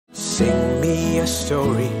Sing me a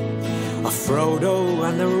story of Frodo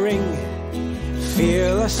and the Ring,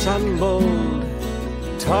 fearless and bold,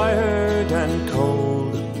 tired and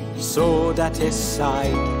cold, sword at his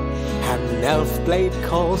side, and elf blade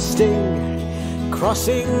called Sting,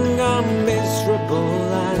 crossing a miserable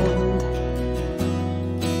land.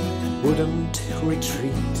 Wouldn't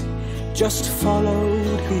retreat, just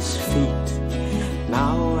followed his feet,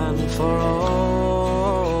 now and for always.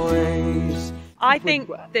 I think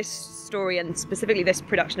this story, and specifically this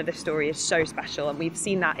production of this story, is so special, and we've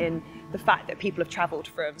seen that in the fact that people have travelled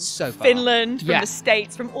from Finland, from the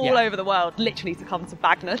States, from all over the world, literally to come to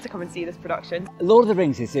Bagnor to come and see this production. Lord of the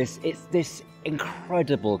Rings is this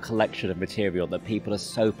incredible collection of material that people are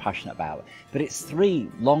so passionate about, but it's 3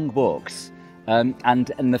 long books, and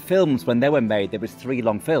the films, when they were made, there was 3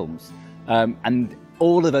 long films, and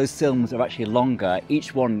all of those films are actually longer.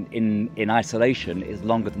 Each one in isolation is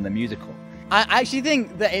longer than the musical. I actually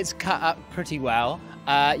think that it's cut up pretty well.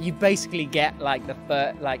 You basically get like the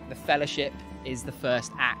Fellowship is the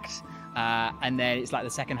first act, and then it's like the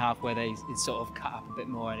second half where it's sort of cut up a bit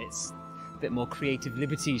more, and it's a bit more creative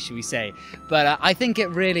liberty, should we say? But I think it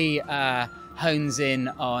really hones in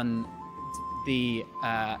on the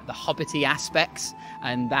Hobbity aspects,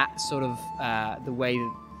 and that sort of the way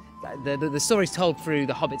the story's told through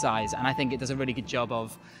the Hobbit's eyes, and I think it does a really good job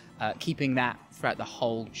of keeping that throughout the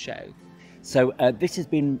whole show. So this has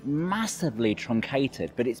been massively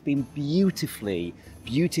truncated, but it's been beautifully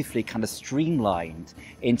kind of streamlined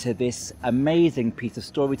into this amazing piece of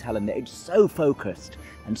storytelling that it's so focused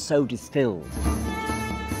and so distilled.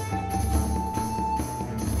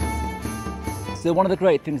 So one of the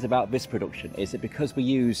great things about this production is that because we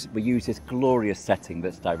use this glorious setting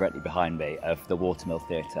that's directly behind me of the Watermill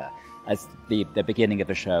Theatre as the beginning of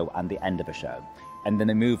the show and the end of the show, and then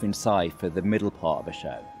they move inside for the middle part of the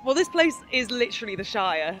show. Well, this place is literally the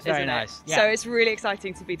Shire, isn't it? Yeah. So it's really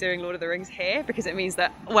exciting to be doing Lord of the Rings here, because it means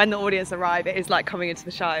that when the audience arrive, it is like coming into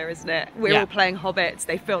the Shire, isn't it? We're all playing Hobbits,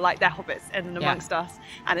 they feel like they're Hobbits in and amongst us,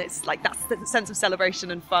 and it's like that's the sense of celebration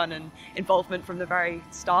and fun and involvement from the very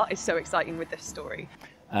start is so exciting with this story.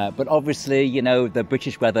 But obviously, you know, the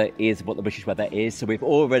British weather is what the British weather is, so we've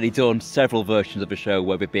already done several versions of the show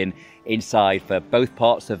where we've been inside for both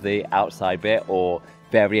parts of the outside bit or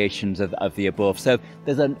variations of the above. So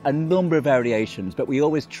there's a number of variations, but we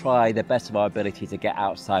always try the best of our ability to get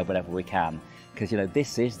outside whenever we can, because, you know,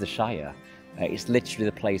 this is the Shire. It's literally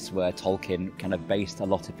the place where Tolkien kind of based a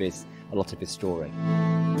lot of his story.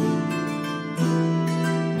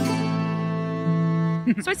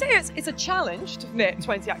 So I'd say it's a challenge to fit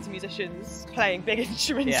 20 acting musicians playing big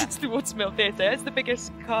instruments into the Watermill Theatre. It's the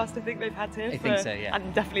biggest cast I think they've had here. I think so, yeah.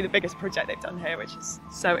 And definitely the biggest project they've done here, which is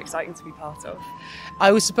so exciting to be part of.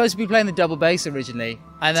 I was supposed to be playing the double bass originally,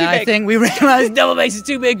 and then I think we realised double bass is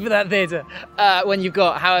too big for that theatre when you've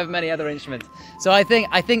got however many other instruments. So I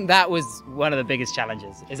think that was one of the biggest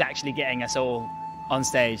challenges, is actually getting us all on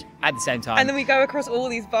stage at the same time. And then we go across all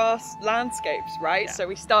these vast landscapes, right? Yeah. So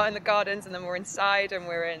we start in the gardens, and then we're inside, and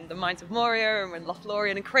we're in the Mines of Moria, and we're in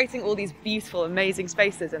Lothlorien, and creating all these beautiful, amazing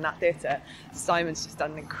spaces in that theatre. Simon's just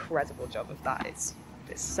done an incredible job of that. It's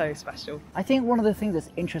so special. I think one of the things that's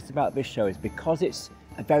interesting about this show is because it's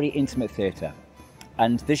a very intimate theatre,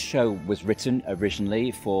 and this show was written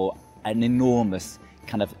originally for an enormous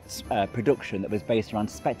kind of production that was based around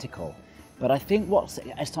spectacle. But I think what's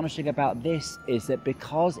astonishing about this is that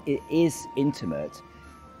because it is intimate,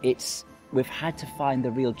 we've had to find the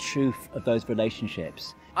real truth of those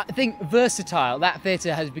relationships. I think versatile, that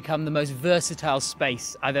theatre has become the most versatile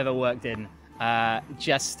space I've ever worked in. I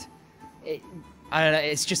don't know,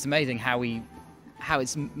 it's just amazing how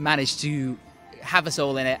it's managed to have us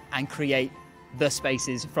all in it and create the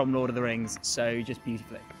spaces from Lord of the Rings so just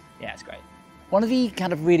beautifully. Yeah, it's great. One of the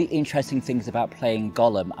kind of really interesting things about playing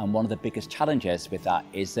Gollum, and one of the biggest challenges with that,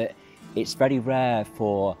 is that it's very rare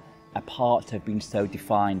for a part to have been so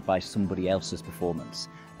defined by somebody else's performance.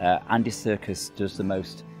 Andy Serkis does the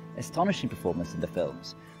most astonishing performance in the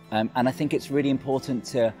films, and I think it's really important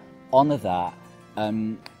to honour that,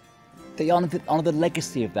 honour the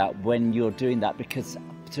legacy of that when you're doing that, because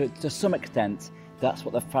to some extent that's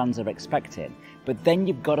what the fans are expecting. But then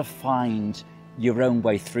you've got to find your own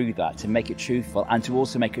way through that to make it truthful, and to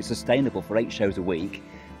also make it sustainable for 8 shows a week,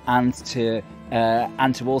 and to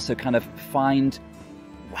also kind of find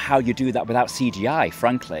how you do that without CGI,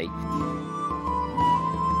 frankly.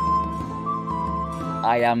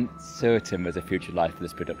 I am certain there's a future life for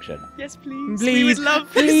this production. Yes, please. Please. We would love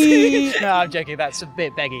please. No, I'm joking. That's a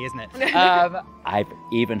bit beggy, isn't it? I've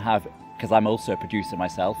even have, because I'm also a producer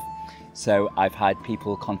myself, So I've had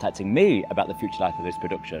people contacting me about the future life of this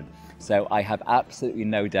production. So I have absolutely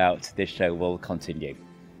no doubt this show will continue.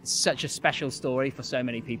 It's such a special story for so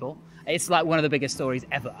many people. It's like one of the biggest stories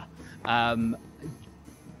ever.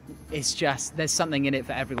 It's just, there's something in it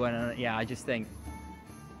for everyone. And yeah, I think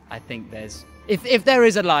there's, if there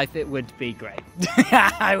is a life, it would be great.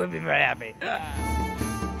 I would be very happy.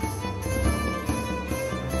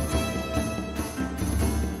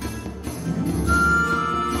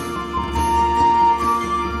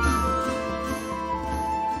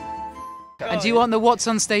 And do you want the What's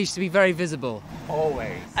on Stage to be very visible?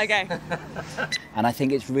 Always. Okay. And I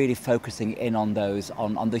think it's really focusing in on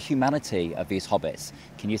on the humanity of these hobbits.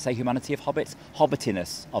 Can you say humanity of hobbits?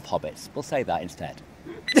 Hobbitiness of hobbits. We'll say that instead.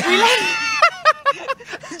 It's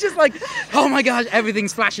just like, oh my gosh,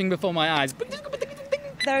 everything's flashing before my eyes.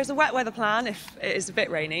 There is a wet weather plan if it is a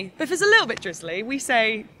bit rainy. But if it's a little bit drizzly, we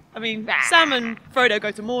say, Sam and Frodo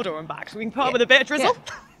go to Mordor and back, so we can put up with a bit of drizzle.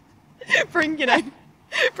 Bring your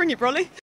brolly.